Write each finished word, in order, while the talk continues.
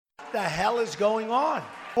what the hell is going on?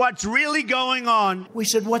 What's really going on? We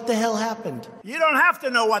said, what the hell happened? You don't have to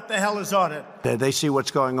know what the hell is on it. They see what's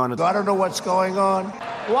going on. I don't know what's going on.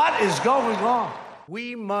 What is going on?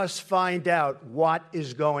 We must find out what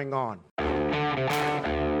is going on.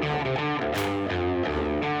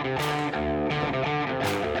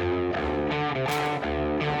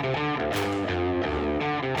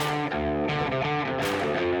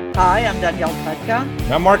 Hi, I'm Danielle Petka.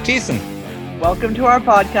 I'm Mark Thiessen. Welcome to our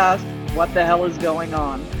podcast, What the Hell is Going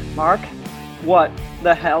On? Mark, what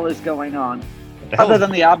the hell is going on? Other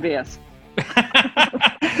than the obvious.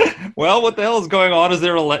 Well, what the hell is going on is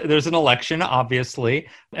there's an election, obviously,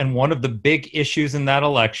 and one of the big issues in that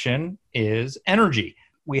election is energy.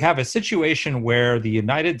 We have a situation where the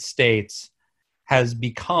United States has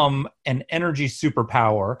become an energy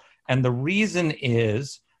superpower, and the reason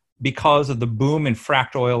is because of the boom in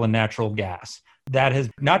fracked oil and natural gas. That has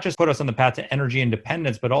not just put us on the path to energy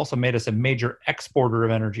independence, but also made us a major exporter of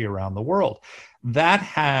energy around the world. That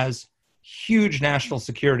has huge national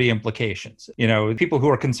security implications. You know, people who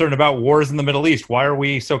are concerned about wars in the Middle East, why are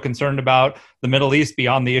we so concerned about the Middle East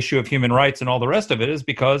beyond the issue of human rights and all the rest of it, is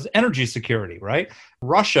because energy security, right?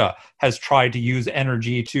 Russia has tried to use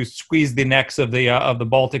energy to squeeze the necks of the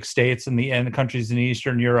Baltic states and the countries in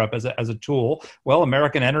Eastern Europe as a tool. Well,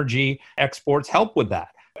 American energy exports help with that.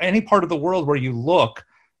 Any part of the world where you look,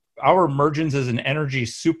 our emergence as an energy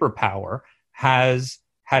superpower has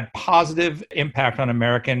had positive impact on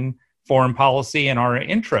American foreign policy and our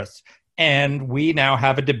interests. And we now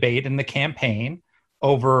have a debate in the campaign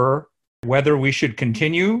over whether we should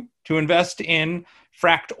continue to invest in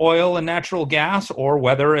fracked oil and natural gas, or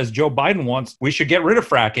whether, as Joe Biden wants, we should get rid of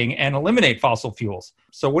fracking and eliminate fossil fuels.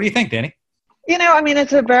 So what do you think, Danny? You know, I mean,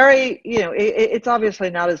 it's a very, it's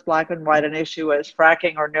obviously not as black and white an issue as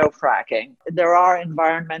fracking or no fracking. There are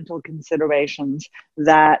environmental considerations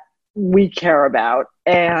that we care about.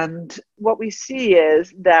 And what we see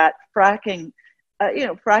is that fracking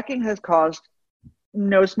has caused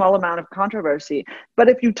no small amount of controversy. But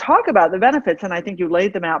if you talk about the benefits, and I think you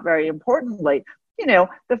laid them out very importantly,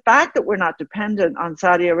 the fact that we're not dependent on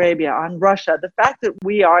Saudi Arabia, on Russia, the fact that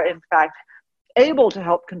we are, in fact, able to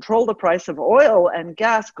help control the price of oil and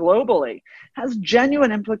gas globally has genuine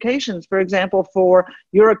implications, for example, for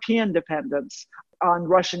European dependence on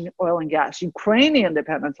Russian oil and gas, Ukrainian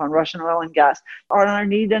dependence on Russian oil and gas, on our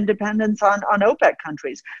need and dependence on OPEC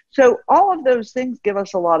countries. So all of those things give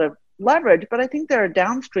us a lot of leverage, but I think there are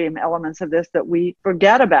downstream elements of this that we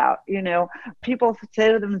forget about. People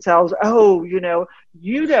say to themselves, you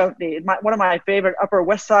don't need, one of my favorite Upper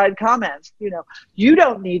West Side comments, you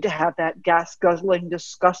don't need to have that gas guzzling,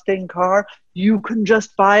 disgusting car. You can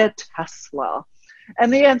just buy a Tesla.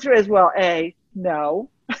 And the answer is, well, A, no,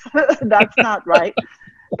 that's not right.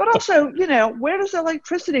 But also, where does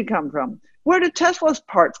electricity come from? Where do Tesla's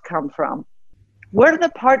parts come from? Where do the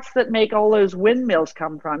parts that make all those windmills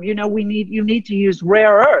come from? You need to use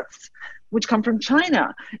rare earths, which come from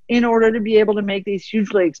China, in order to be able to make these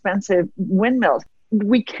hugely expensive windmills.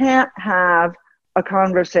 We can't have a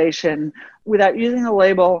conversation without using the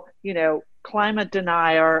label, climate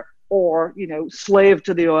denier or, slave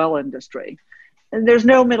to the oil industry. And there's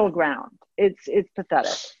no middle ground. It's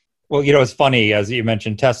pathetic. Well, it's funny, as you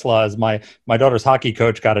mentioned Tesla, as my daughter's hockey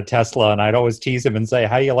coach got a Tesla, and I'd always tease him and say,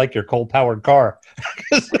 how do you like your coal-powered car?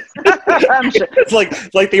 It's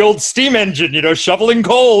like the old steam engine, shoveling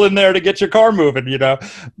coal in there to get your car moving,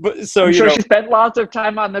 But so I'm sure she spent lots of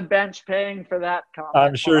time on the bench paying for that comment.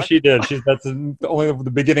 I'm sure she did. That's only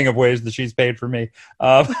the beginning of ways that she's paid for me.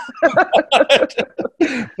 But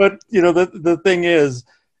the thing is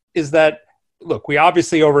that, look, we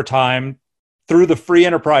obviously over time, through the free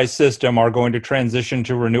enterprise system, are going to transition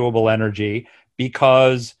to renewable energy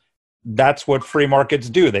because that's what free markets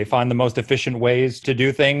do. They find the most efficient ways to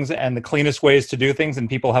do things and the cleanest ways to do things, and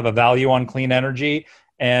people have a value on clean energy.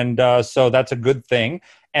 And so that's a good thing.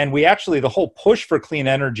 And the whole push for clean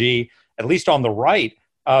energy, at least on the right,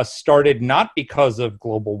 started not because of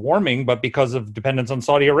global warming, but because of dependence on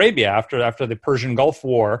Saudi Arabia after the Persian Gulf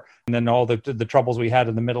War, and then all the troubles we had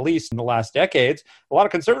in the Middle East in the last decades. A lot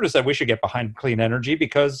of conservatives said we should get behind clean energy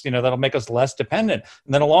because that'll make us less dependent.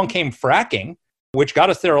 And then along came fracking, which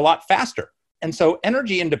got us there a lot faster. And so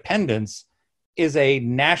energy independence is a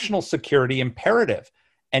national security imperative.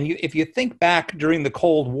 And if you think back during the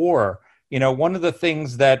Cold War, one of the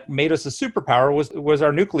things that made us a superpower was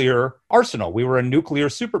our nuclear arsenal. We were a nuclear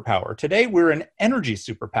superpower. Today, we're an energy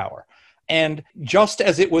superpower. And just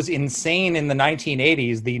as it was insane in the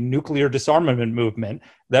 1980s, the nuclear disarmament movement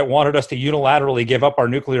that wanted us to unilaterally give up our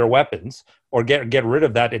nuclear weapons or get rid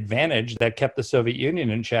of that advantage that kept the Soviet Union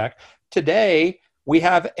in check, today we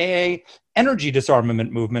have a energy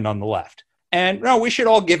disarmament movement on the left. And no, we should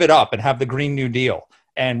all give it up and have the Green New Deal.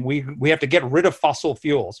 And we have to get rid of fossil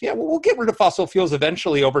fuels. Yeah, well, we'll get rid of fossil fuels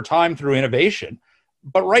eventually over time through innovation.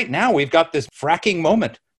 But right now, we've got this fracking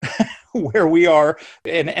moment where we are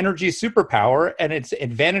an energy superpower, and it's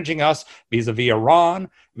advantaging us vis-a-vis Iran,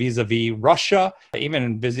 vis-a-vis Russia,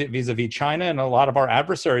 even vis-a-vis China and a lot of our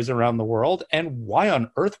adversaries around the world. And why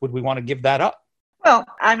on earth would we want to give that up? Well,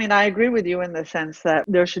 I mean, I agree with you in the sense that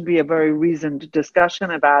there should be a very reasoned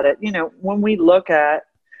discussion about it. You know, when we look at...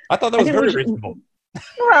 I thought that was very reasonable.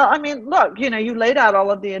 Well, I mean, look, you know, you laid out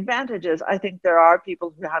all of the advantages. I think there are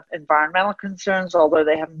people who have environmental concerns, although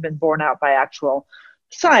they haven't been borne out by actual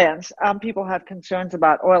science. People have concerns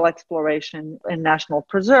about oil exploration in national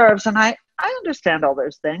preserves, and I understand all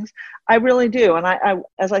those things. I really do. And I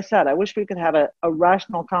as I said, I wish we could have a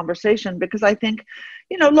rational conversation, because I think,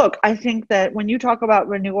 you know, look, I think that when you talk about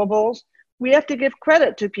renewables, we have to give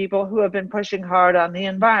credit to people who have been pushing hard on the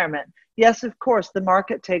environment. Yes, of course, the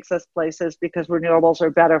market takes us places because renewables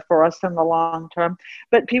are better for us in the long term.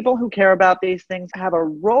 But people who care about these things have a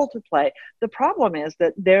role to play. The problem is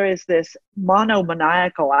that there is this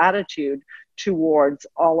monomaniacal attitude towards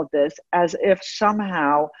all of this, as if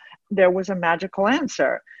somehow there was a magical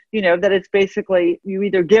answer. You know, that it's basically you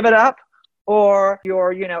either give it up or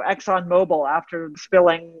you're, you know, ExxonMobil after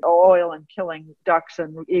spilling oil and killing ducks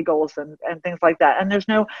and eagles and things like that. And there's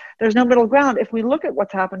no middle ground. If we look at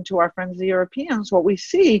what's happened to our friends, the Europeans, what we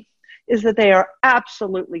see is that they are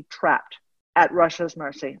absolutely trapped at Russia's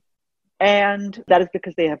mercy. And that is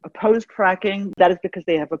because they have opposed fracking. That is because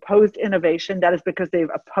they have opposed innovation. That is because they've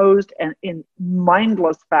opposed, and in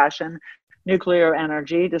mindless fashion, nuclear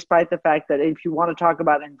energy, despite the fact that if you want to talk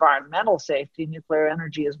about environmental safety, nuclear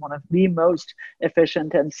energy is one of the most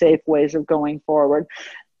efficient and safe ways of going forward.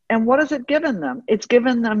 And what has it given them? It's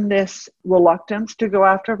given them this reluctance to go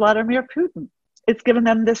after Vladimir Putin. It's given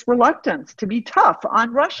them this reluctance to be tough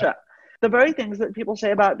on Russia. The very things that people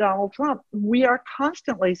say about Donald Trump, we are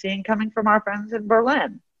constantly seeing coming from our friends in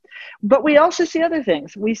Berlin. But we also see other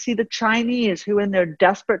things. We see the Chinese, who in their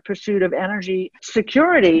desperate pursuit of energy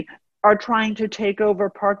security are trying to take over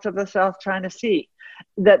parts of the South China Sea,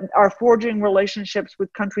 that are forging relationships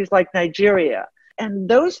with countries like Nigeria. And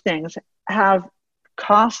those things have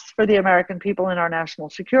costs for the American people in our national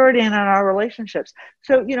security and in our relationships.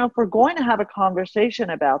 So, you know, if we're going to have a conversation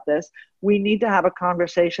about this, we need to have a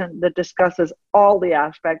conversation that discusses all the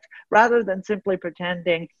aspects, rather than simply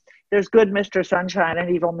pretending there's good Mr. Sunshine and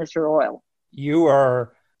evil Mr. Oil. You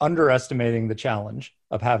are underestimating the challenge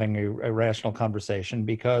of having a rational conversation,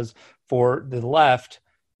 because for the left,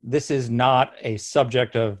 this is not a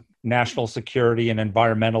subject of national security and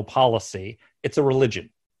environmental policy. It's a religion.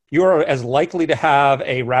 You are as likely to have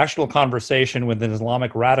a rational conversation with an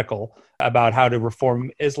Islamic radical about how to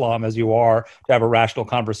reform Islam as you are to have a rational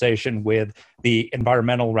conversation with the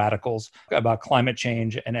environmental radicals about climate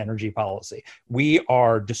change and energy policy. We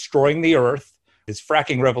are destroying the earth. This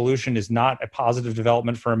fracking revolution is not a positive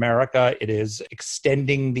development for America. It is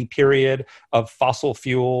extending the period of fossil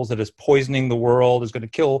fuels. It is poisoning the world. It's going to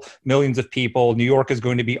kill millions of people. New York is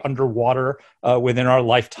going to be underwater within our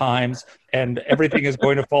lifetimes, and everything is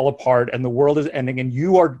going to fall apart, and the world is ending. And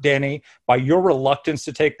you are, Danny, by your reluctance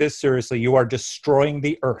to take this seriously, you are destroying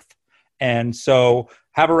the earth. And so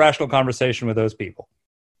have a rational conversation with those people.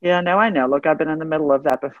 Yeah, no, I know. Look, I've been in the middle of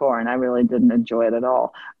that before, and I really didn't enjoy it at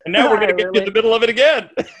all. And now we're going to get you in the middle of it again.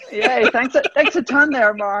 Yay, thanks a ton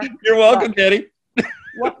there, Mark. You're welcome, Danny.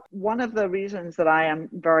 One of the reasons that I am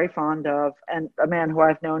very fond of, and a man who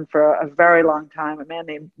I've known for a very long time, a man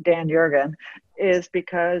named Dan Yergin, is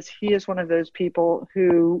because he is one of those people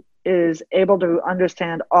who is able to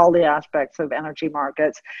understand all the aspects of energy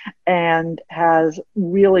markets and has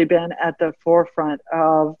really been at the forefront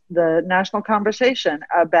of the national conversation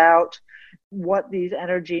about what these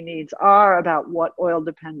energy needs are, about what oil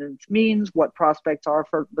dependence means, what prospects are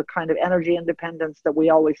for the kind of energy independence that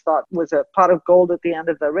we always thought was a pot of gold at the end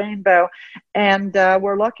of the rainbow. And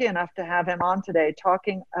we're lucky enough to have him on today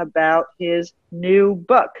talking about his new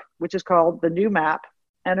book, which is called The New Map: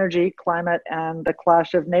 Energy, Climate, and the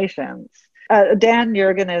Clash of Nations. Dan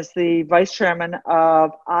Yergin is the vice chairman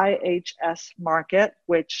of IHS Markit,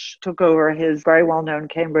 which took over his very well-known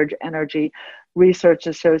Cambridge Energy Research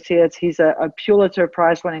Associates. He's a Pulitzer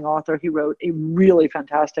Prize-winning author. He wrote a really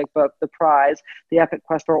fantastic book, The Prize, The Epic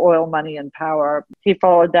Quest for Oil, Money, and Power. He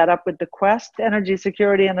followed that up with The Quest, Energy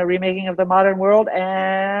Security and the Remaking of the Modern World,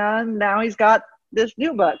 and now he's got this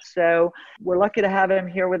new book. So we're lucky to have him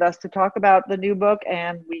here with us to talk about the new book,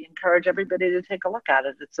 and we encourage everybody to take a look at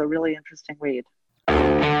it. It's a really interesting read.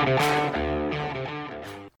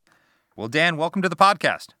 Well, Dan, welcome to the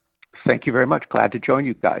podcast. Thank you very much. Glad to join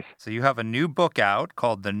you guys. So you have a new book out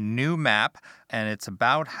called The New Map, and it's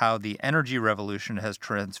about how the energy revolution has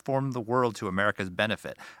transformed the world to America's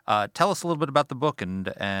benefit. Tell us a little bit about the book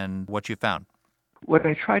and what you found. What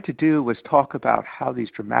I tried to do was talk about how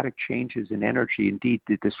these dramatic changes in energy, indeed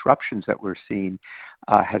the disruptions that we're seeing,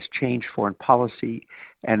 has changed foreign policy.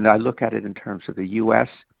 And I look at it in terms of the U.S.,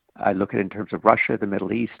 I look at it in terms of Russia, the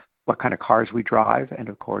Middle East, what kind of cars we drive, and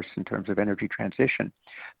of course in terms of energy transition.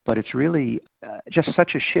 But it's really just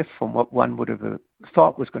such a shift from what one would have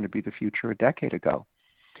thought was going to be the future a decade ago.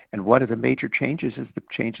 And one of the major changes is the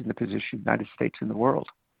change in the position of the United States in the world.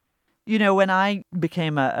 You know, when I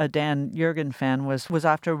became a Dan Yergin fan was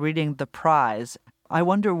after reading The Prize. I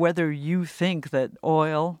wonder whether you think that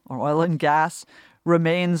oil or oil and gas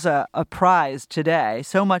remains a prize today.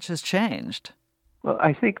 So much has changed. Well,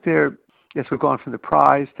 I think yes, we've gone from The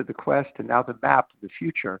Prize to The Quest and now the map of the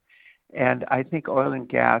future. And I think oil and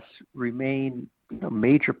gas remain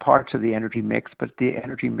major parts of the energy mix, but the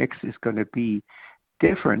energy mix is going to be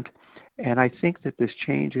different. And I think that this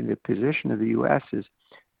change in the position of the U.S. is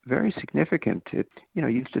very significant. You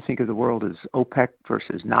used to think of the world as OPEC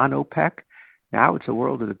versus non-OPEC. Now it's a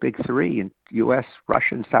world of the big three, and U.S.,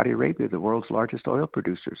 Russia, and Saudi Arabia, the world's largest oil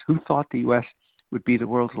producers. Who thought the U.S. would be the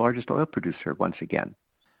world's largest oil producer once again?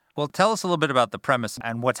 Well, tell us a little bit about the premise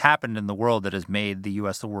and what's happened in the world that has made the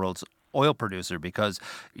U.S. the world's oil producer, because,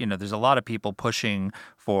 there's a lot of people pushing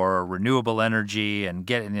for renewable energy and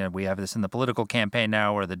we have this in the political campaign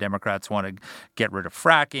now where the Democrats want to get rid of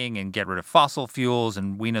fracking and get rid of fossil fuels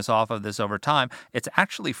and wean us off of this over time. It's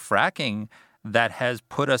actually fracking that has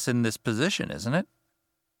put us in this position, isn't it?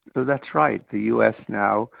 So that's right. The U.S.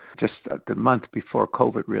 now, just the month before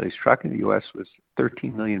COVID really struck in the U.S., was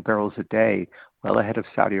 13 million barrels a day, well ahead of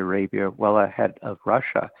Saudi Arabia, well ahead of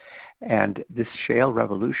Russia. And this shale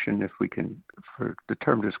revolution, if we can, for the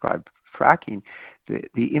term to describe fracking,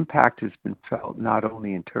 the impact has been felt not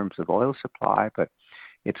only in terms of oil supply, but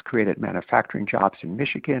it's created manufacturing jobs in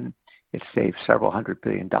Michigan. It's saved several $100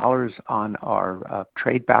 billion on our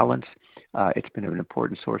trade balance. It's been an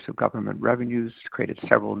important source of government revenues. It's created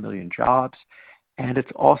several million jobs. And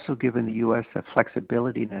it's also given the U.S. a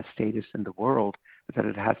flexibility and a status in the world that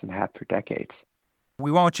it hasn't had for decades.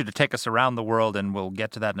 We want you to take us around the world, and we'll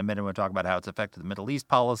get to that in a minute. We'll talk about how it's affected the Middle East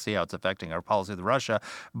policy, how it's affecting our policy with Russia.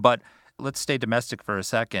 But let's stay domestic for a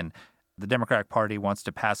second. The Democratic Party wants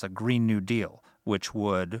to pass a Green New Deal, which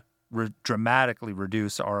would dramatically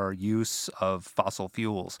reduce our use of fossil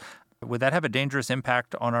fuels. Would that have a dangerous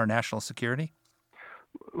impact on our national security?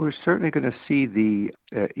 We're certainly going to see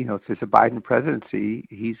if there's a Biden presidency,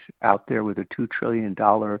 he's out there with a $2 trillion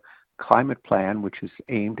climate plan, which is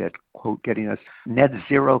aimed at, quote, getting us net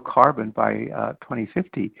zero carbon by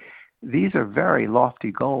 2050. These are very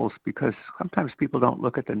lofty goals because sometimes people don't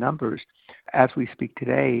look at the numbers. As we speak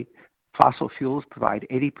today, fossil fuels provide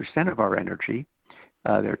 80% of our energy.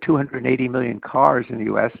 There are 280 million cars in the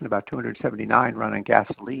U.S. and about 279 run on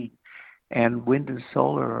gasoline. And wind and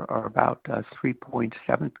solar are about 3.7%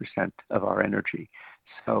 of our energy.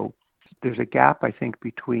 So there's a gap, I think,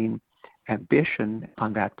 between ambition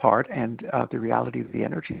on that part and the reality of the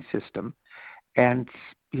energy system. And,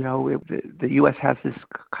 the U.S. has this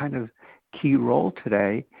kind of key role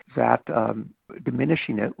today that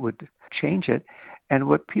diminishing it would change it. And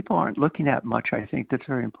what people aren't looking at much, I think, that's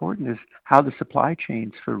very important is how the supply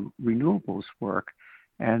chains for renewables work.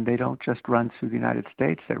 And they don't just run through the United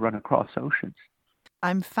States, they run across oceans.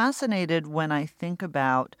 I'm fascinated when I think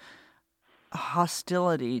about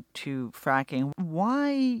hostility to fracking.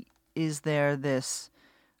 Why is there this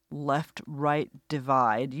left-right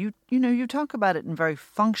divide? You talk about it in very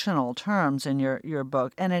functional terms in your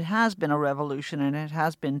book, and it has been a revolution and it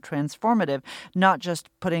has been transformative, not just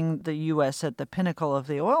putting the U.S. at the pinnacle of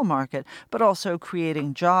the oil market, but also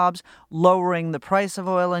creating jobs, lowering the price of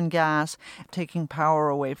oil and gas, taking power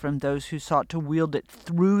away from those who sought to wield it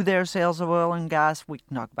through their sales of oil and gas. We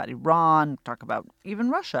can talk about Iran, talk about even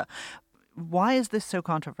Russia. Why is this so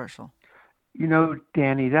controversial?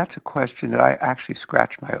 Danny, that's a question that I actually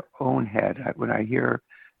scratch my own head when I hear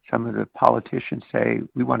some of the politicians say,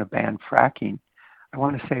 we want to ban fracking. I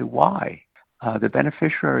want to say, why? The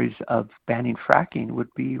beneficiaries of banning fracking would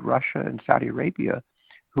be Russia and Saudi Arabia,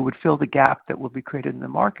 who would fill the gap that will be created in the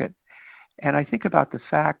market. And I think about the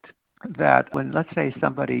fact that when, let's say,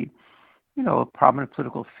 somebody, a prominent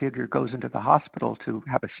political figure goes into the hospital to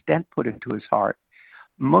have a stent put into his heart,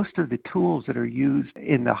 most of the tools that are used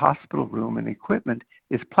in the hospital room and equipment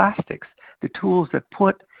is plastics. The tools that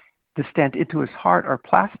put the stent into his heart are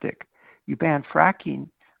plastic. You ban fracking,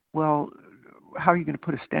 well, how are you going to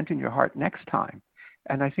put a stent in your heart next time?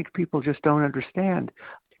 And I think people just don't understand.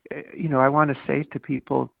 I want to say to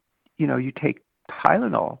people, you take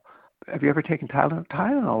Tylenol. Have you ever taken Tylenol?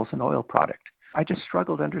 Tylenol is an oil product. I just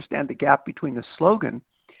struggle to understand the gap between the slogan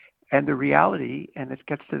and the reality, and it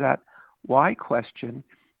gets to that why question.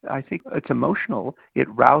 I think it's emotional. It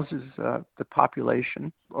rouses the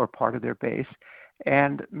population or part of their base,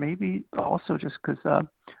 and maybe also just because,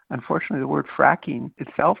 unfortunately, the word fracking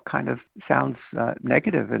itself kind of sounds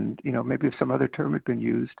negative, and maybe if some other term had been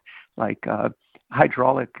used, like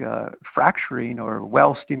hydraulic fracturing or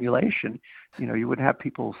well stimulation, you wouldn't have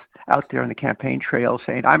people out there on the campaign trail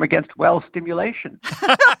saying, "I'm against well stimulation."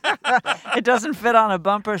 It doesn't fit on a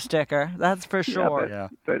bumper sticker, that's for sure.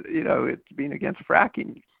 But it's being against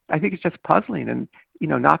fracking. I think it's just puzzling and,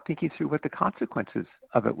 not thinking through what the consequences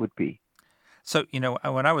of it would be. So,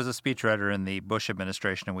 when I was a speechwriter in the Bush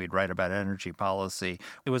administration and we'd write about energy policy,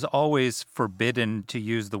 it was always forbidden to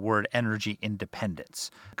use the word energy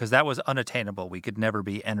independence because that was unattainable. We could never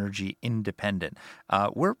be energy independent.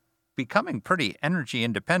 We're becoming pretty energy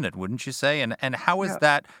independent, wouldn't you say? And how has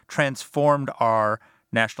that transformed our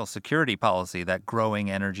national security policy, that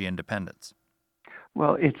growing energy independence?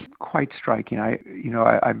 Well, it's quite striking.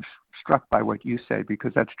 I'm struck by what you say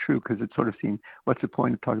because that's true. Because it sort of seemed, what's the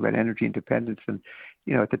point of talking about energy independence? And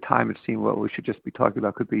at the time it seemed, well, we should just be talking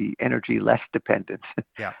about could be energy less dependence.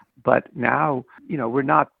 Yeah. But now, we're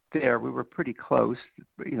not there. We were pretty close.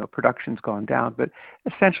 Production's gone down, but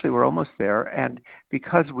essentially we're almost there. And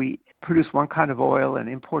because we produce one kind of oil and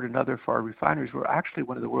import another for our refineries, we're actually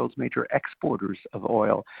one of the world's major exporters of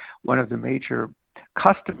oil. One of the major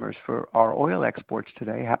customers for our oil exports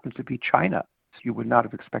today happens to be China. You would not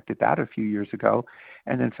have expected that a few years ago.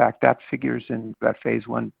 And in fact, that figures in that phase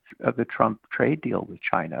one of the Trump trade deal with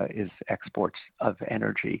China is exports of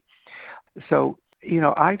energy. So,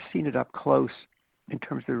 I've seen it up close in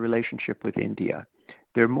terms of the relationship with India.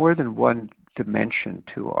 There are more than one dimension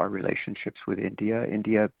to our relationships with India.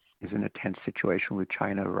 India is in a tense situation with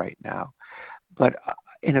China right now. But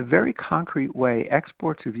in a very concrete way,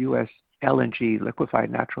 exports of U.S. LNG, liquefied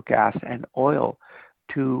natural gas, and oil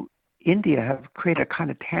to India have created a kind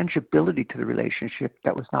of tangibility to the relationship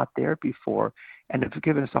that was not there before and have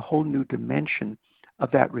given us a whole new dimension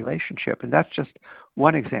of that relationship. And that's just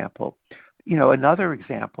one example. Another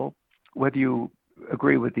example, whether you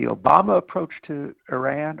agree with the Obama approach to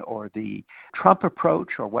Iran or the Trump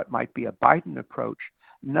approach or what might be a Biden approach,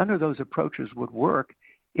 none of those approaches would work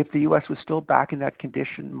if the U.S. was still back in that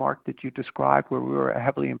condition, Mark, that you described where we were a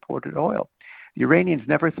heavily imported oil. The Iranians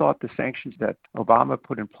never thought the sanctions that Obama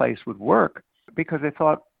put in place would work because they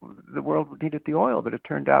thought the world needed the oil, but it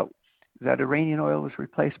turned out that Iranian oil was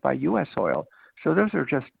replaced by U.S. oil. So those are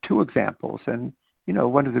just two examples. And,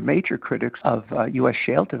 one of the major critics of U.S.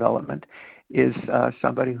 shale development is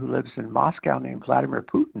somebody who lives in Moscow named Vladimir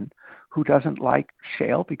Putin, who doesn't like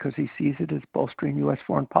shale because he sees it as bolstering U.S.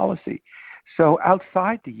 foreign policy. So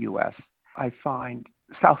outside the U.S., I find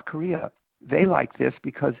South Korea, they like this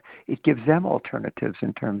because it gives them alternatives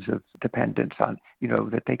in terms of dependence on,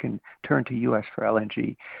 that they can turn to U.S. for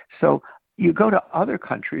LNG. So you go to other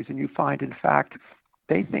countries and you find, in fact,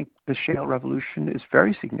 they think the shale revolution is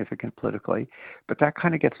very significant politically, but that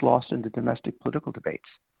kind of gets lost in the domestic political debates.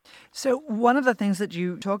 So one of the things that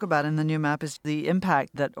you talk about in the new map is the impact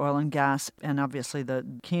that oil and gas and obviously the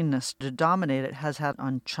keenness to dominate it has had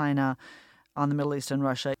on China, on the Middle East and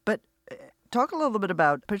Russia. But talk a little bit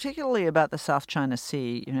particularly about the South China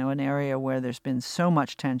Sea, an area where there's been so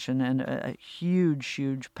much tension and a huge,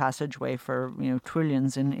 huge passageway for,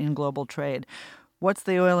 trillions in global trade. What's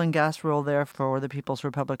the oil and gas role there for the People's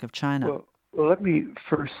Republic of China? Well, let me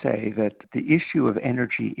first say that the issue of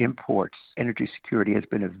energy imports, energy security, has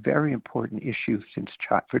been a very important issue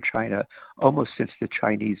for China, almost since the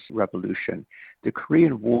Chinese Revolution. The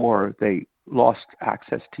Korean War, they lost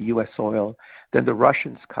access to U.S. oil. Then the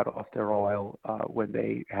Russians cut off their oil when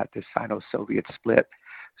they had the Sino-Soviet split.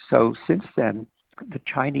 So since then, the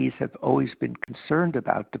Chinese have always been concerned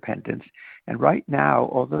about dependence. And right now,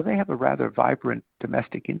 although they have a rather vibrant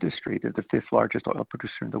domestic industry, they're the fifth largest oil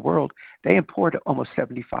producer in the world, they import almost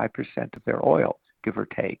 75% of their oil, give or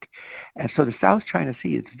take. And so the South China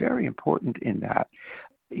Sea is very important in that.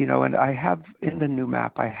 And I have, in the new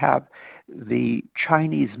map, I have the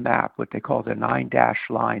Chinese map, what they call the 9-dash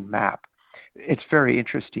line map. It's very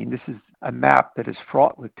interesting. This is a map that is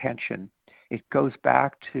fraught with tension. It goes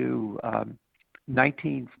back to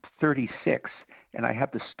 1936, and I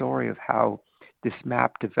have the story of how this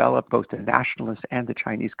map developed, both the nationalists and the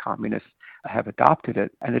Chinese communists have adopted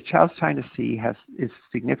it. And the South China Sea is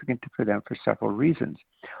significant for them for several reasons.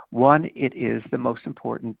 One, it is the most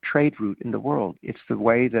important trade route in the world. It's the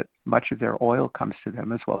way that much of their oil comes to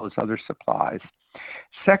them, as well as other supplies.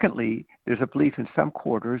 Secondly, there's a belief in some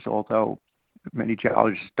quarters, although many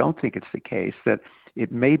geologists don't think it's the case, that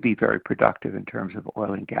it may be very productive in terms of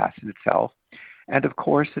oil and gas in itself. And of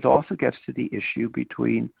course, it also gets to the issue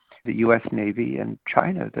between the U.S. Navy and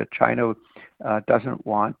China, that China doesn't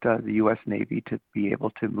want the U.S. Navy to be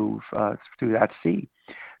able to move through that sea.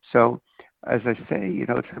 So, as I say, it's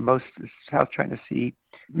the South China Sea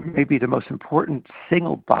may be the most important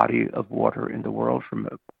single body of water in the world from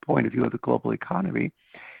a point of view of the global economy.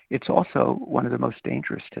 It's also one of the most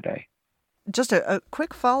dangerous today. Just a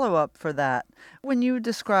quick follow-up for that. When you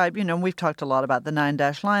describe, we've talked a lot about the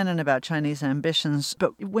Nine-Dash Line and about Chinese ambitions,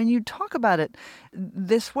 but when you talk about it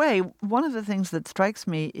this way, one of the things that strikes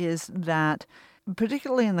me is that,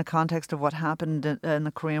 particularly in the context of what happened in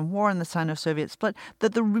the Korean War and the Sino-Soviet split,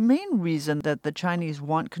 that the main reason that the Chinese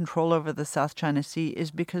want control over the South China Sea is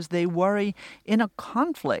because they worry in a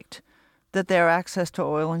conflict that their access to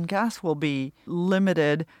oil and gas will be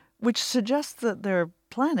limited, which suggests that they're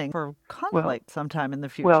planning for conflict sometime in the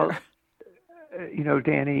future. Well,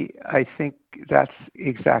 Danny, I think that's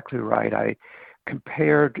exactly right. I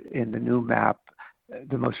compared in the new map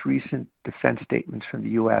the most recent defense statements from the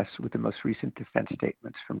U.S. with the most recent defense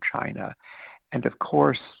statements from China. And of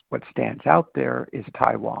course, what stands out there is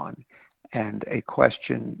Taiwan, and a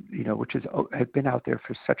question, which has been out there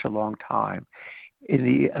for such a long time. In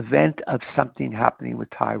the event of something happening with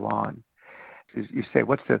Taiwan, you say,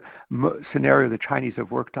 what's the scenario the Chinese have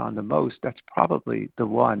worked on the most? That's probably the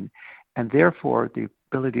one. And therefore, the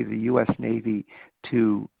ability of the U.S. Navy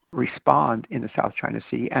to respond in the South China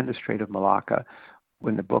Sea and the Strait of Malacca.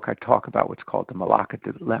 In the book, I talk about what's called the Malacca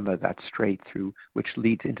Dilemma, that strait through which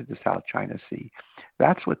leads into the South China Sea.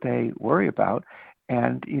 That's what they worry about.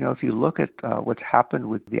 And, if you look at what's happened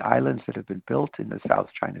with the islands that have been built in the South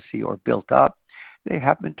China Sea or built up, they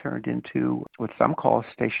have been turned into what some call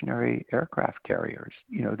stationary aircraft carriers.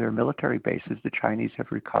 They're military bases. The Chinese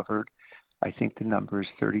have recovered, I think the number is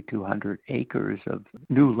 3,200 acres of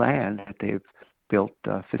new land that they've built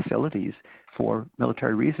facilities for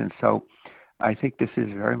military reasons. So I think this is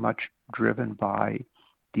very much driven by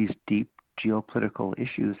these deep geopolitical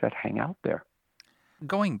issues that hang out there.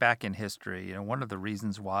 Going back in history, one of the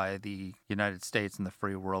reasons why the United States and the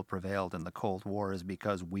free world prevailed in the Cold War is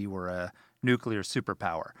because we were a nuclear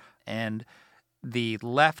superpower. And the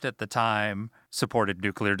left at the time supported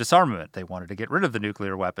nuclear disarmament. They wanted to get rid of the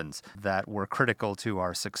nuclear weapons that were critical to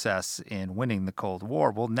our success in winning the Cold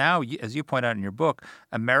War. Well, now, as you point out in your book,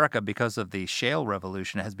 America, because of the shale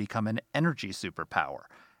revolution, has become an energy superpower.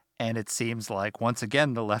 And it seems like, once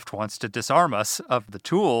again, the left wants to disarm us of the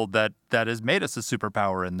tool that has made us a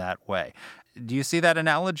superpower in that way. Do you see that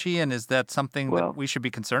analogy, and is that something that we should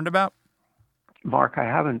be concerned about? Mark, I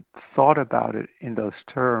haven't thought about it in those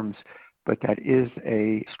terms, but that is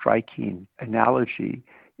a striking analogy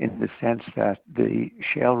in the sense that the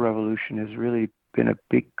shale revolution has really been a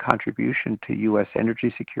big contribution to U.S.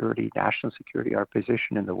 energy security, national security, our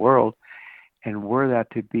position in the world. And were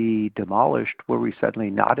that to be demolished, were we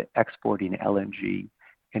suddenly not exporting LNG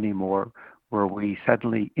anymore? Were we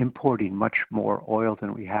suddenly importing much more oil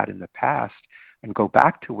than we had in the past and go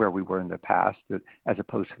back to where we were in the past, as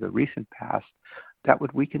opposed to the recent past? That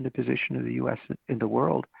would weaken the position of the U.S. in the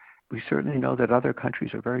world. We certainly know that other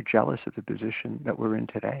countries are very jealous of the position that we're in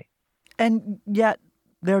today. And yet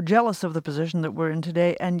they're jealous of the position that we're in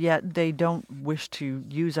today, and yet they don't wish to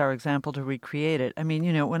use our example to recreate it. I mean,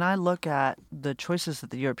 when I look at the choices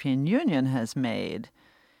that the European Union has made,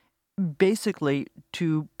 basically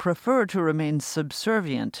to prefer to remain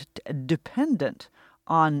subservient, dependent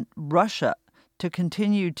on Russia, to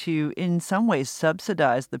continue to, in some ways,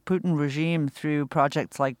 subsidize the Putin regime through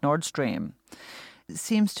projects like Nord Stream,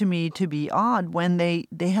 seems to me to be odd when they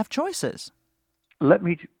have choices. Let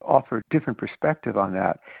me offer a different perspective on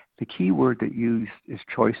that. The key word that you used is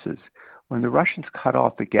choices. When the Russians cut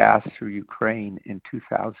off the gas through Ukraine in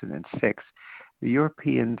 2006, the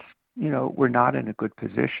Europeans, were not in a good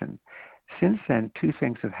position. Since then, two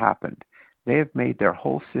things have happened. They have made their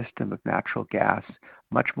whole system of natural gas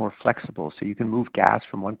much more flexible. So you can move gas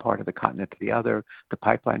from one part of the continent to the other. The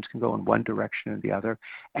pipelines can go in one direction or the other.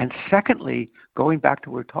 And secondly, going back to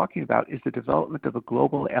what we're talking about, is the development of a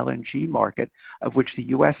global LNG market, of which the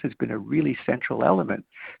U.S. has been a really central element.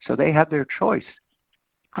 So they have their choice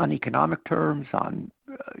on economic terms, on,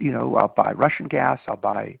 I'll buy Russian gas, I'll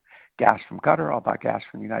buy gas from Qatar, I'll buy gas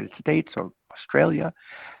from the United States or Australia.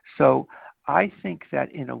 So I think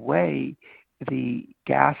that in a way, the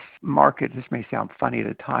gas market, this may sound funny at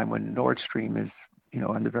a time when Nord Stream is,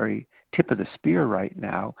 on the very tip of the spear right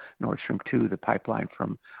now, Nord Stream 2, the pipeline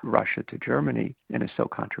from Russia to Germany, and is so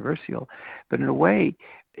controversial. But in a way,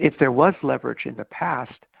 if there was leverage in the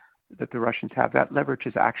past that the Russians have, that leverage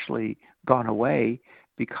has actually gone away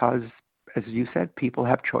because, as you said, people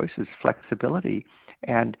have choices, flexibility.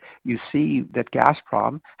 And you see that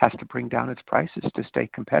Gazprom has to bring down its prices to stay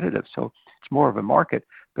competitive. So it's more of a market.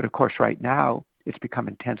 But of course, right now, it's become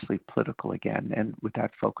intensely political again, and with that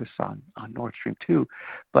focus on Nord Stream 2.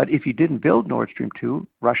 But if you didn't build Nord Stream 2,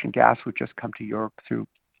 Russian gas would just come to Europe through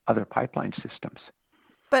other pipeline systems.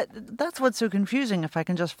 But that's what's so confusing, if I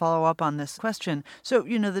can just follow up on this question. So,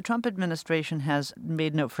 the Trump administration has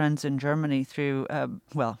made no friends in Germany through,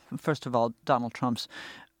 first of all, Donald Trump's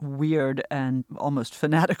weird and almost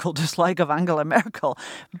fanatical dislike of Angela Merkel.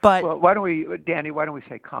 But well, why don't we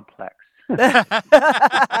say complex?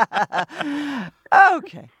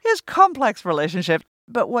 Okay, his complex relationship.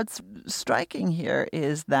 But what's striking here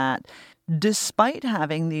is that despite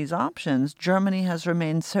having these options, Germany has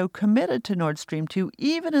remained so committed to Nord Stream 2,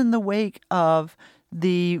 even in the wake of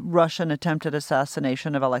the Russian attempted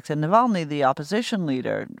assassination of Alexei Navalny, the opposition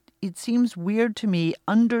leader. It seems weird to me,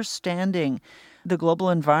 understanding the global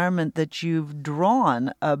environment that you've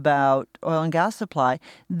drawn about oil and gas supply,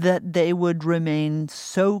 that they would remain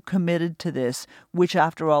so committed to this, which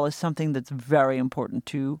after all is something that's very important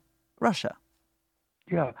to Russia.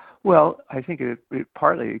 Yeah, well, I think it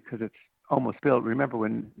partly because it's almost built. Remember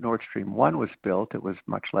when Nord Stream 1 was built, it was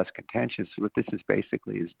much less contentious. What this is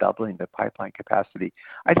basically is doubling the pipeline capacity.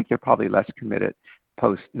 I think they're probably less committed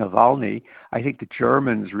post-Navalny. I think the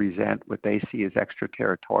Germans resent what they see as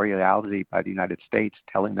extraterritoriality by the United States,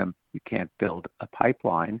 telling them you can't build a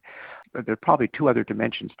pipeline. But there are probably two other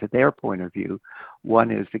dimensions to their point of view. One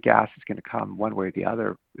is the gas is going to come one way or the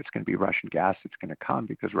other. It's going to be Russian gas that's going to come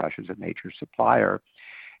because Russia is a major supplier.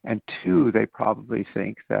 And two, they probably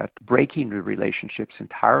think that breaking the relationships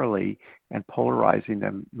entirely and polarizing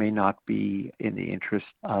them may not be in the interest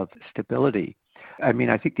of stability. I mean,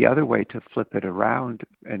 I think the other way to flip it around,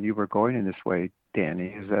 and you were going in this way, Danny,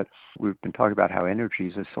 is that we've been talking about how energy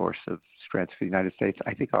is a source of strength for the United States.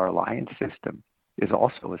 I think our alliance system is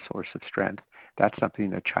also a source of strength. That's something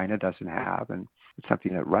that China doesn't have, and it's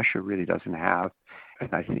something that Russia really doesn't have.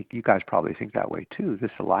 And I think you guys probably think that way too.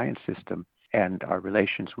 This alliance system and our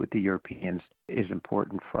relations with the Europeans is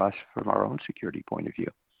important for us from our own security point of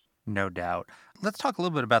view. No doubt. Let's talk a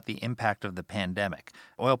little bit about the impact of the pandemic.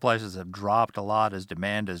 Oil prices have dropped a lot as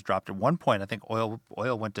demand has dropped. At one point, I think oil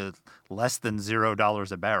went to less than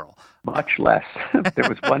 $0 a barrel. Much less. There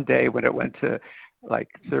was one day when it went to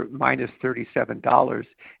minus $37.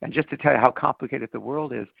 And just to tell you how complicated the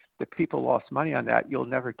world is, the people lost money on that. You'll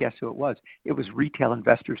never guess who it was. It was retail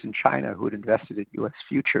investors in China who had invested in U.S.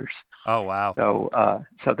 futures. Oh, wow.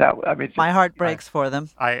 So that, I mean, my heart breaks for them.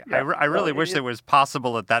 I really wish it was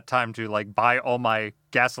possible at that time to buy all my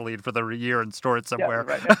gasoline for the year and store it somewhere.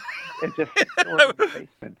 Yeah, right. And just store it in the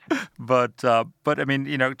basement. But I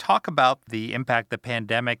mean, talk about the impact the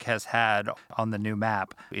pandemic has had on the new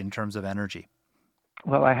map in terms of energy.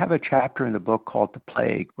 Well, I have a chapter in the book called The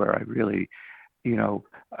Plague where I really,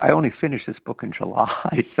 I only finished this book in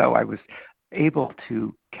July, so I was able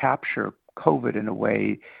to capture COVID in a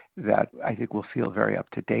way that I think will feel very up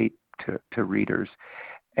to date to readers.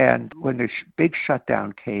 And when the big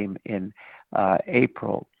shutdown came in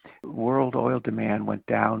April, world oil demand went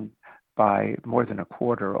down by more than a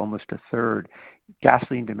quarter, almost a third.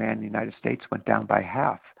 Gasoline demand in the United States went down by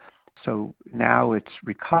half. So now it's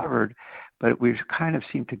recovered, but we kind of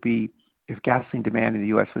seem to be, if gasoline demand in the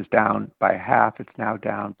U.S. was down by half, it's now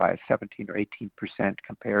down by 17 or 18%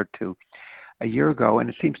 compared to a year ago. And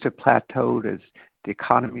it seems to have plateaued as the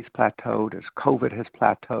economy's plateaued, as COVID has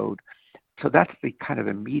plateaued. So that's the kind of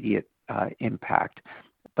immediate impact.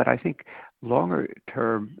 But I think longer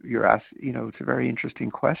term, you're asked, it's very interesting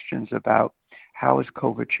questions about how has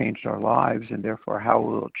COVID changed our lives, and therefore how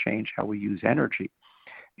will it change how we use energy.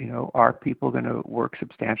 Are people going to work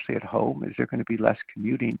substantially at home? Is there going to be less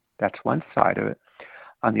commuting? That's one side of it.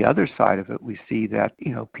 On the other side of it, we see that,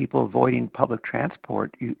 people avoiding public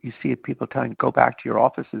transport. You see it, people telling, go back to your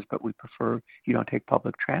offices, but we prefer you don't take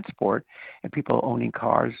public transport. And people owning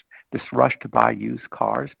cars, this rush to buy used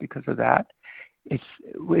cars because of that. It's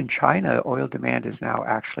in China, oil demand is now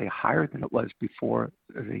actually higher than it was before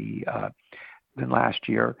than last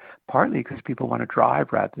year, partly because people want to drive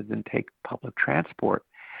rather than take public transport.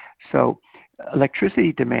 So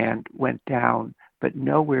electricity demand went down, but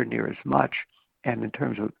nowhere near as much. And in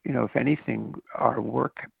terms of, if anything, our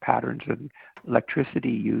work patterns and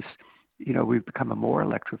electricity use we've become a more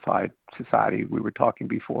electrified society. We were talking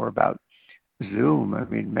before about Zoom. I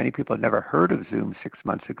mean, many people had never heard of Zoom 6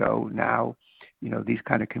 months ago. Now, these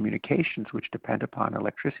kind of communications, which depend upon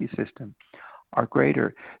electricity system, are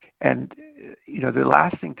greater. And, the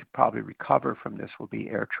last thing to probably recover from this will be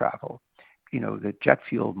air travel. The jet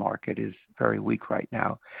fuel market is very weak right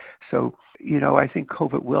now. So, I think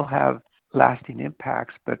COVID will have lasting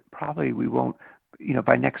impacts, but probably we won't,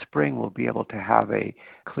 by next spring, we'll be able to have a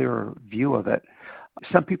clearer view of it.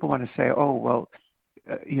 Some people want to say, oh, well,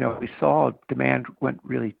 we saw demand went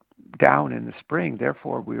really down in the spring,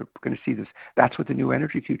 therefore we're going to see this. That's what the new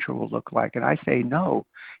energy future will look like. And I say, no,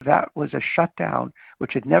 that was a shutdown,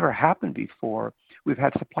 which had never happened before. We've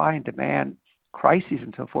had supply and demand crises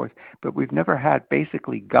and so forth, but we've never had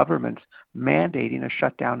basically governments mandating a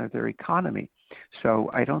shutdown of their economy. So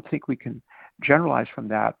I don't think we can generalize from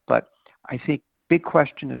that, but I think big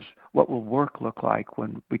question is what will work look like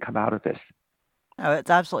when we come out of this. Oh,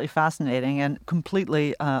 it's absolutely fascinating and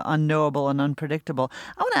completely unknowable and unpredictable.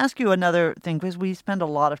 I want to ask you another thing, because we spend a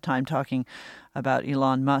lot of time talking about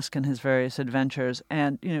Elon Musk and his various adventures.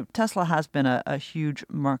 And, Tesla has been a huge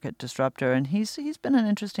market disruptor, and he's been an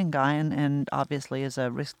interesting guy and obviously is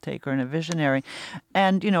a risk taker and a visionary.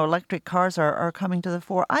 And, electric cars are coming to the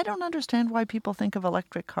fore. I don't understand why people think of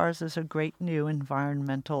electric cars as a great new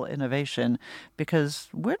environmental innovation, because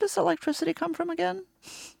where does electricity come from again?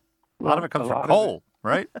 A lot of it comes from coal,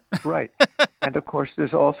 right? Right. And of course,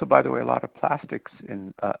 there's also, by the way, a lot of plastics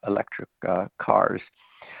in electric cars.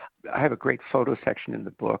 I have a great photo section in the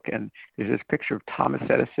book, and there's this picture of Thomas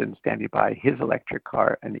Edison standing by his electric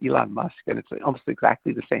car and Elon Musk, and it's almost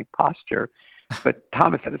exactly the same posture. But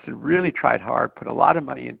Thomas Edison really tried hard, put a lot of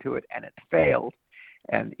money into it, and it failed.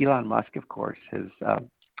 And Elon Musk, of course, has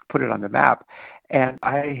put it on the map. And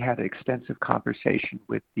I had an extensive conversation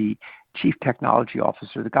with the chief technology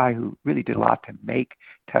officer, the guy who really did a lot to make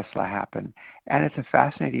Tesla happen. And it's a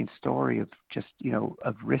fascinating story of just,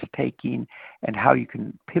 of risk-taking and how you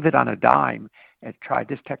can pivot on a dime and try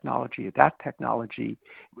this technology or that technology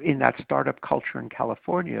in that startup culture in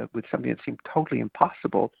California with something that seemed totally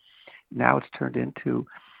impossible. Now it's turned into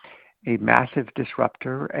a massive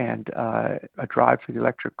disruptor and a drive for the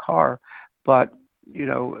electric car. But,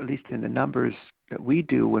 at least in the numbers that we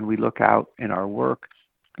do when we look out in our work,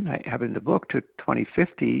 and I have in the book to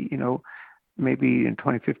 2050, maybe in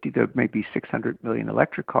 2050 there may be 600 million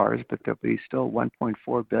electric cars, but there'll be still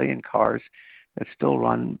 1.4 billion cars that still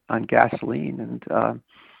run on gasoline. And,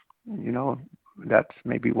 that's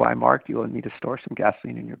maybe why, Mark, you will need to store some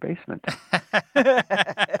gasoline in your basement.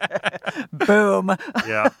 Boom.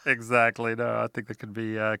 Yeah, exactly. No, I think that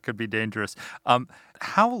could be dangerous.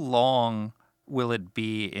 How long will it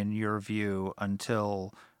be, in your view,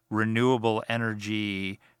 until renewable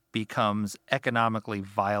energy becomes economically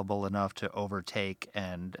viable enough to overtake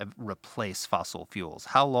and replace fossil fuels?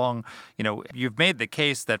 How long, you've made the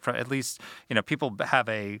case that at least, people have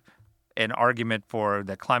an argument for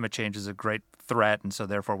that climate change is a great threat, and so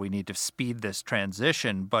therefore we need to speed this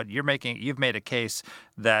transition. But you've made a case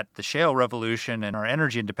that the shale revolution and our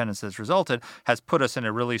energy independence that's resulted has put us in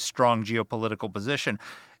a really strong geopolitical position.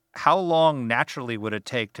 How long naturally would it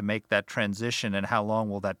take to make that transition, and how long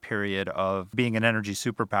will that period of being an energy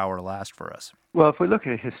superpower last for us? Well, if we look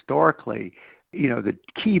at it historically, the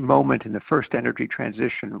key moment in the first energy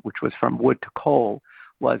transition, which was from wood to coal,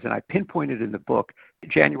 was, and I pinpointed in the book,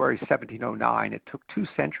 January 1709. It took 2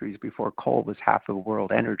 centuries before coal was half of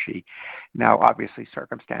world energy. Now, obviously,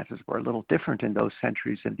 circumstances were a little different in those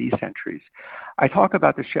centuries than these centuries. I talk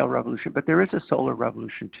about the shale revolution, but there is a solar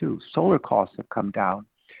revolution too. Solar costs have come down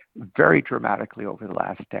very dramatically over the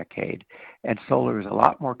last decade, and solar is a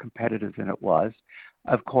lot more competitive than it was.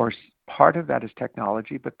 Of course, part of that is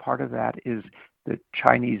technology, but part of that is the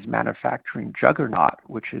Chinese manufacturing juggernaut,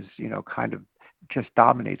 which is, kind of just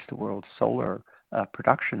dominates the world's solar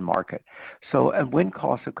production market. So, and wind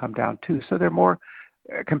costs have come down too, so they're more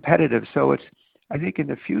competitive. So I think in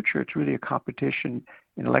the future, it's really a competition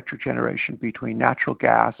in electric generation between natural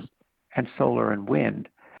gas and solar and wind.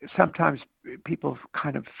 Sometimes people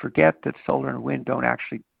kind of forget that solar and wind don't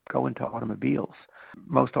actually go into automobiles.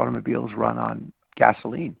 Most automobiles run on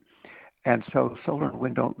gasoline. And so solar and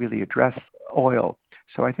wind don't really address oil.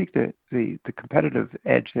 So I think that the competitive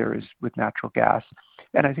edge there is with natural gas.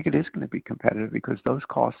 And I think it is going to be competitive because those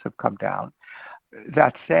costs have come down.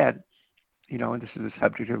 That said, and this is a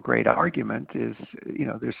subject of great argument, is,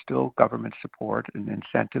 there's still government support and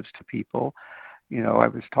incentives to people. I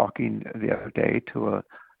was talking the other day to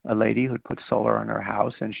a lady who had put solar on her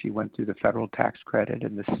house, and she went through the federal tax credit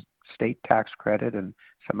and the state tax credit and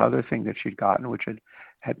some other thing that she'd gotten, which had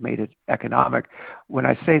had made it economic. When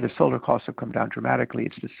I say the solar costs have come down dramatically,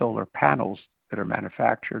 it's the solar panels that are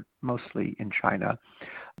manufactured mostly in China.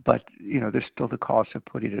 But, there's still the cost of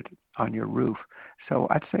putting it on your roof. So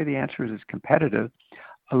I'd say the answer is it's competitive.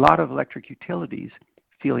 A lot of electric utilities,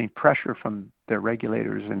 feeling pressure from their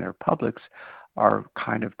regulators and their publics, are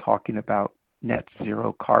kind of talking about net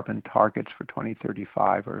zero carbon targets for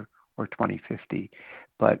 2035 or 2050.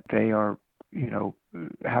 But they are,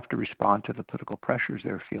 have to respond to the political pressures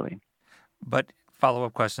they're feeling. But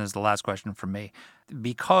follow-up question is the last question from me.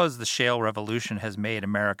 Because the shale revolution has made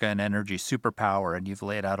America an energy superpower, and you've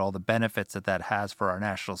laid out all the benefits that has for our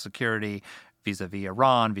national security vis-a-vis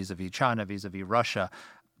Iran, vis-a-vis China, vis-a-vis Russia,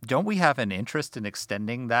 don't we have an interest in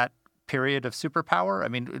extending that period of superpower? I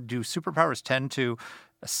mean, do superpowers tend to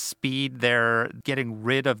speed their getting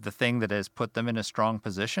rid of the thing that has put them in a strong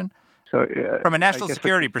position? So, from a national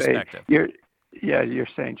security perspective. You're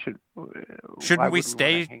saying shouldn't we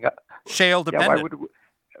stay shale dependent?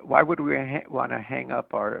 Why would we want to hang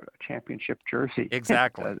up our championship jersey?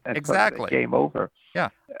 Exactly. and exactly. Game over. Yeah.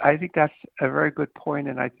 I think that's a very good point,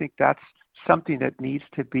 and I think that's something that needs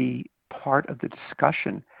to be part of the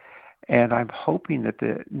discussion. And I'm hoping that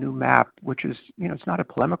the new map, which is, it's not a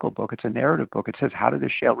polemical book, it's a narrative book. It says, how did the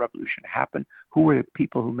shale revolution happen? Who were the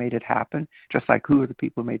people who made it happen? Just like who are the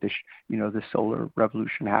people who made the solar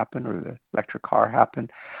revolution happen or the electric car happen?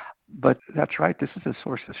 But that's right. This is a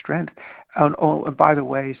source of strength. And by the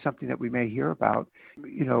way, something that we may hear about,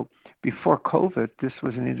 before COVID, this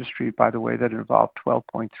was an industry, by the way, that involved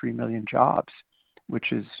 12.3 million jobs,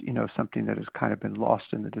 which is, something that has kind of been lost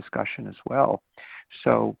in the discussion as well.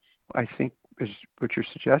 So I think what you're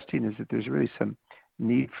suggesting is that there's really some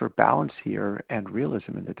need for balance here and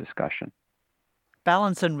realism in the discussion.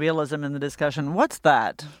 Balance and realism in the discussion. What's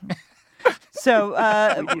that? So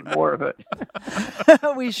we need more of it.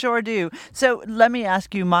 We sure do. So let me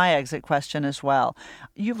ask you my exit question as well.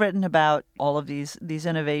 You've written about all of these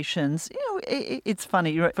innovations. It's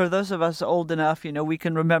funny. For those of us old enough, we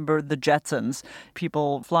can remember the Jetsons,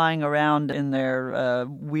 people flying around in their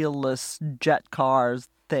wheelless jet cars,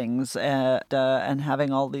 things and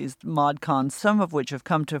having all these mod cons, some of which have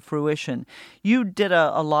come to fruition. You did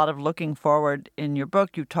a lot of looking forward in your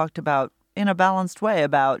book. You talked about, in a balanced way,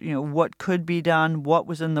 about what could be done, what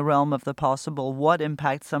was in the realm of the possible, what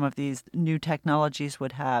impact some of these new technologies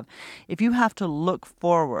would have. If you have to look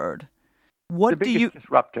forward, what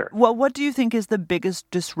disruptor? Well, what do you think is the biggest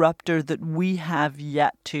disruptor that we have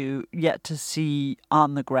yet to see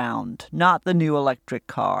on the ground? Not the new electric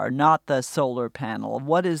car, not the solar panel.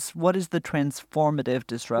 What is the transformative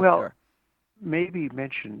disruptor? Well, maybe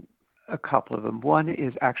mention a couple of them. One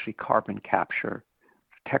is actually carbon capture.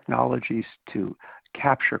 Technologies to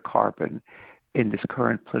capture carbon in this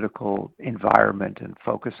current political environment and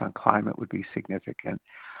focus on climate would be significant.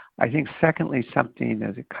 I think secondly, something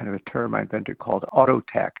as a kind of a term I invented called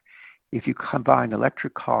autotech. If you combine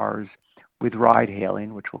electric cars with ride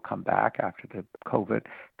hailing, which will come back after the COVID,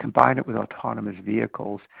 combine it with autonomous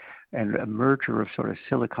vehicles and a merger of sort of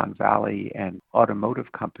Silicon Valley and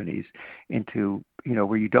automotive companies into,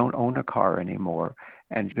 where you don't own a car anymore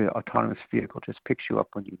and the autonomous vehicle just picks you up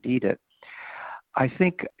when you need it. I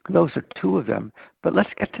think those are two of them, but let's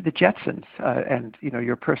get to the Jetsons and,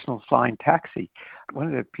 your personal flying taxi. One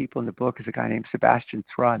of the people in the book is a guy named Sebastian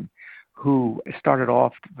Thrun, who started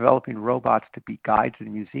off developing robots to be guides in a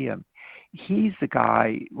museum. He's the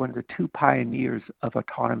guy, one of the two pioneers of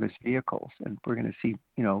autonomous vehicles, and we're going to see,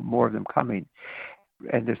 more of them coming.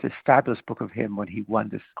 And there's this fabulous book of him when he won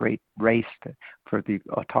this great race for the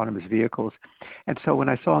autonomous vehicles. And so when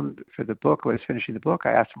I saw him for the book, when I was finishing the book,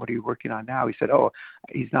 I asked him, what are you working on now? He said,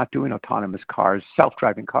 he's not doing autonomous cars,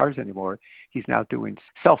 self-driving cars anymore. He's now doing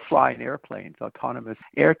self-flying airplanes, autonomous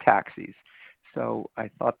air taxis. So I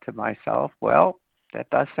thought to myself, well, that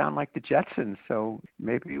does sound like the Jetsons. So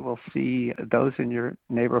maybe we'll see those in your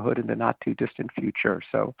neighborhood in the not too distant future.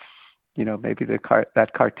 So maybe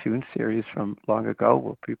that cartoon series from long ago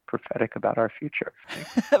will be prophetic about our future.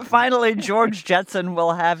 Finally, George Jetson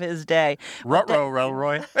will have his day. Ruh-roh,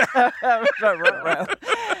 Roy.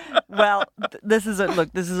 Well, this is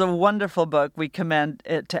a wonderful book. We commend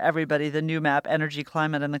it to everybody. The New Map, Energy,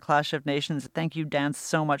 Climate, and the Clash of Nations. Thank you, Dan,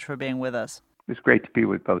 so much for being with us. It was great to be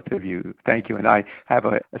with both of you. Thank you. And I have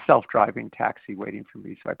a self-driving taxi waiting for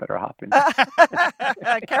me, so I better hop in.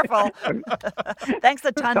 Careful. Thanks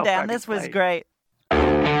a ton, Dan. This was great.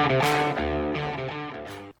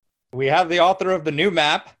 We have the author of The New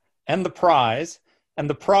Map and the prize. And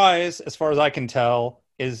the prize, as far as I can tell,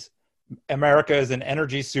 is America is an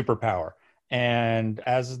energy superpower. And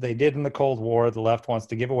as they did in the Cold War, the left wants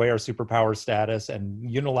to give away our superpower status and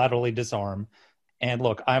unilaterally disarm And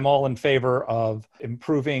look, I'm all in favor of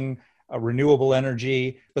improving renewable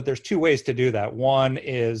energy, but there's two ways to do that. One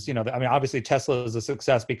is, obviously Tesla is a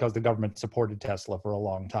success because the government supported Tesla for a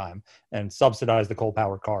long time and subsidized the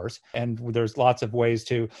coal-powered cars. And there's lots of ways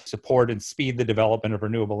to support and speed the development of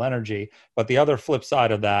renewable energy. But the other flip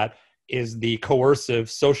side of that is the coercive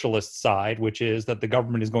socialist side, which is that the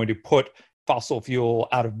government is going to put fossil fuel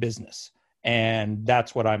out of business. And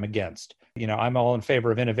that's what I'm against. I'm all in favor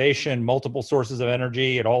of innovation, multiple sources of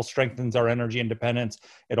energy. It all strengthens our energy independence.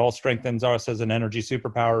 It all strengthens us as an energy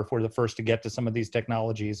superpower if we're the first to get to some of these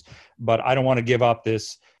technologies. But I don't want to give up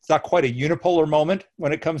this. It's not quite a unipolar moment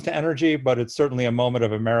when it comes to energy, but it's certainly a moment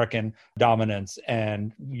of American dominance.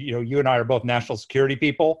 And, you and I are both national security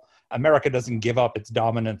people. America doesn't give up its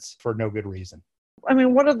dominance for no good reason. I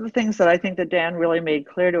mean, one of the things that I think that Dan really made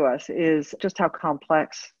clear to us is just how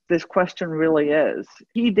complex this question really is.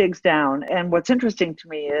 He digs down. And what's interesting to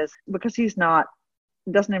me is because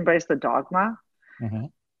doesn't embrace the dogma. Mm-hmm.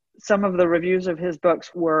 Some of the reviews of his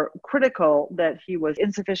books were critical that he was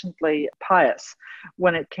insufficiently pious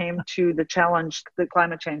when it came to the challenge that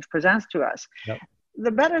climate change presents to us. Yep.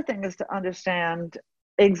 The better thing is to understand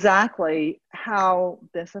exactly how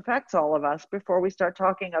this affects all of us before we start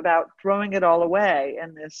talking about throwing it all away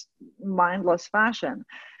in this mindless fashion.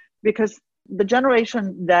 Because the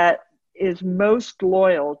generation that is most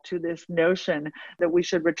loyal to this notion that we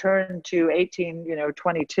should return to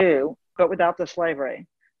 1822, but without the slavery,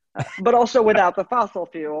 but also without the fossil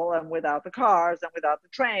fuel and without the cars and without the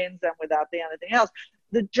trains and without anything else.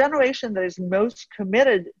 The generation that is most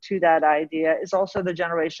committed to that idea is also the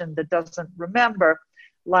generation that doesn't remember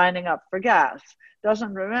lining up for gas,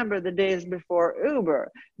 doesn't remember the days before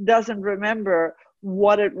Uber, doesn't remember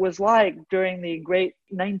what it was like during the great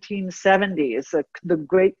 1970s, the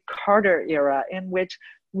great Carter era, in which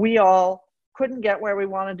we all couldn't get where we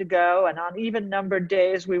wanted to go. And on even numbered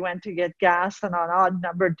days, we went to get gas. And on odd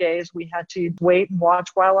numbered days, we had to wait and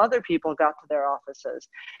watch while other people got to their offices.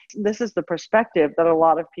 This is the perspective that a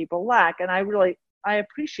lot of people lack. And I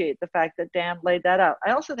appreciate the fact that Dan laid that out.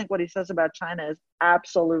 I also think what he says about China is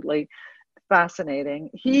absolutely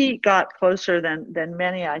fascinating. He got closer than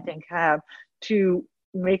many, I think, have to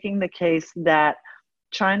making the case that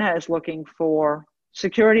China is looking for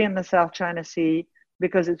security in the South China Sea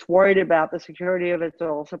because it's worried about the security of its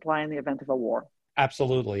oil supply in the event of a war.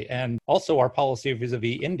 Absolutely. And also our policy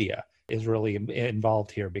vis-a-vis India is really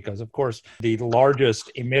involved here because, of course, the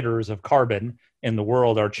largest emitters of carbon in the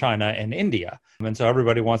world are China and India. And so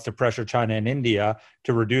everybody wants to pressure China and India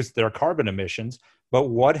to reduce their carbon emissions. But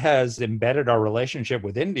what has embedded our relationship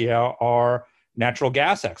with India are natural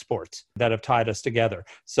gas exports that have tied us together.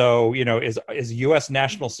 So, is U.S.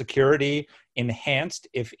 national security enhanced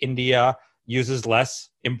if India uses less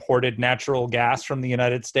imported natural gas from the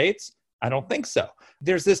United States? I don't think so.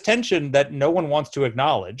 There's this tension that no one wants to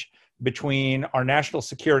acknowledge between our national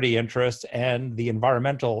security interests and the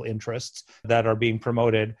environmental interests that are being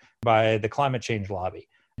promoted by the climate change lobby.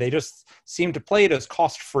 They just seem to play it as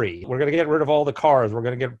cost-free. We're going to get rid of all the cars. We're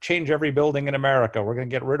going to change every building in America. We're going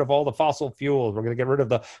to get rid of all the fossil fuels. We're going to get rid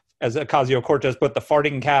of as Ocasio-Cortez put, the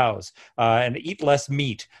farting cows, and eat less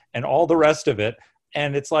meat and all the rest of it.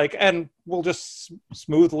 And it's like, and we'll just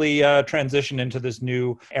smoothly transition into this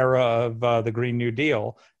new era of the Green New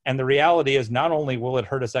Deal. And the reality is not only will it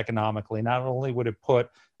hurt us economically, not only would it put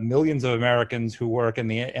millions of Americans who work in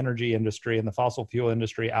the energy industry and the fossil fuel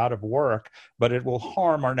industry out of work, but it will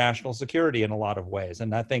harm our national security in a lot of ways.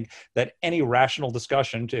 And I think that any rational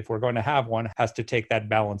discussion, if we're going to have one, has to take that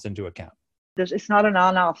balance into account. It's not an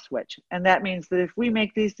on-off switch. And that means that if we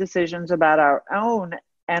make these decisions about our own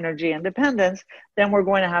energy independence, then we're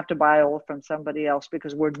going to have to buy oil from somebody else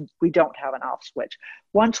because we don't have an off switch.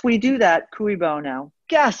 Once we do that, cui bono,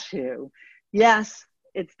 guess who? Yes,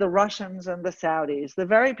 it's the Russians and the Saudis, the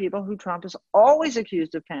very people who Trump is always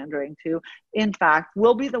accused of pandering to, in fact,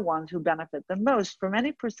 will be the ones who benefit the most from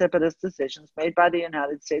any precipitous decisions made by the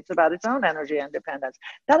United States about its own energy independence.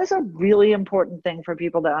 That is a really important thing for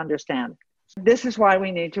people to understand. This is why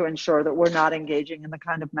we need to ensure that we're not engaging in the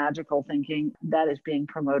kind of magical thinking that is being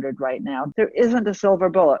promoted right now. There isn't a silver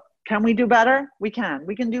bullet. Can we do better? We can.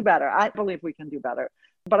 We can do better. I believe we can do better.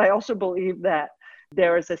 But I also believe that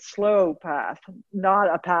there is a slow path,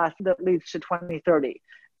 not a path that leads to 2030,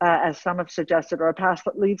 as some have suggested, or a path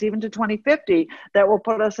that leads even to 2050 that will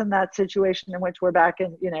put us in that situation in which we're back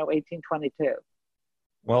in, 1822.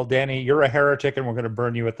 Well, Danny, you're a heretic and we're going to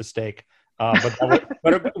burn you at the stake.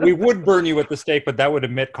 But we would burn you at the stake, but that would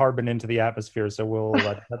emit carbon into the atmosphere. So we'll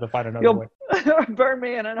have to find another way. Burn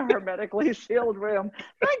me in a hermetically sealed room.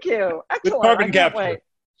 Thank you. Excellent. With carbon capture.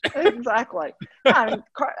 Exactly.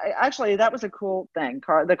 Actually, that was a cool thing.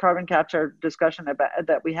 The carbon capture discussion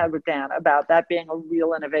that we had with Dan about that being a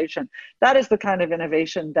real innovation. That is the kind of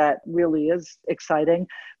innovation that really is exciting.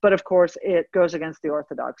 But of course, it goes against the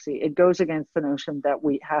orthodoxy. It goes against the notion that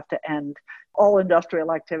we have to end all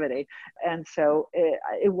industrial activity. And so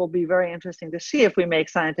it will be very interesting to see if we make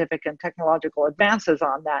scientific and technological advances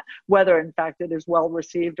on that, whether in fact it is well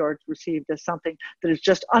received or it's received as something that is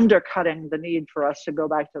just undercutting the need for us to go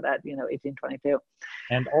back to that, 1822.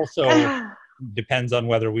 And also depends on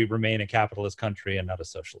whether we remain a capitalist country and not a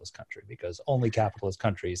socialist country, because only capitalist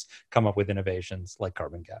countries come up with innovations like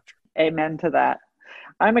carbon capture. Amen to that.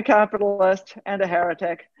 I'm a capitalist and a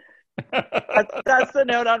heretic. That's the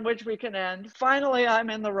note on which we can end. Finally, I'm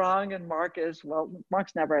in the wrong and Mark's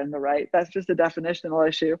never in the right. That's just a definitional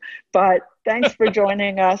issue. But thanks for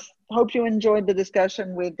joining us. Hope you enjoyed the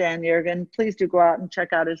discussion with Dan Yergin. Please do go out and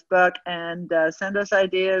check out his book and send us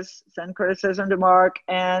ideas, send criticism to Mark,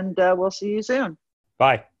 and we'll see you soon.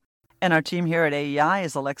 Bye. And our team here at AEI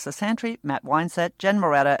is Alexa Santry, Matt Weinset, Jen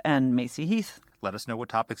Moretta, and Macy Heath. Let us know what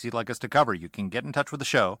topics you'd like us to cover. You can get in touch with the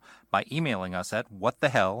show by emailing us at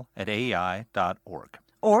whatthehell@aei.org.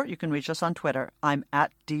 Or you can reach us on Twitter. I'm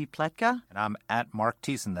at @dpletka. And I'm at Mark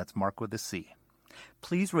Thiessen. That's Mark with a C.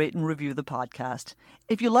 Please rate and review the podcast.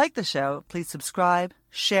 If you like the show, please subscribe,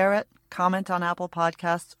 share it, comment on Apple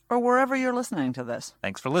Podcasts, or wherever you're listening to this.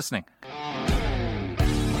 Thanks for listening.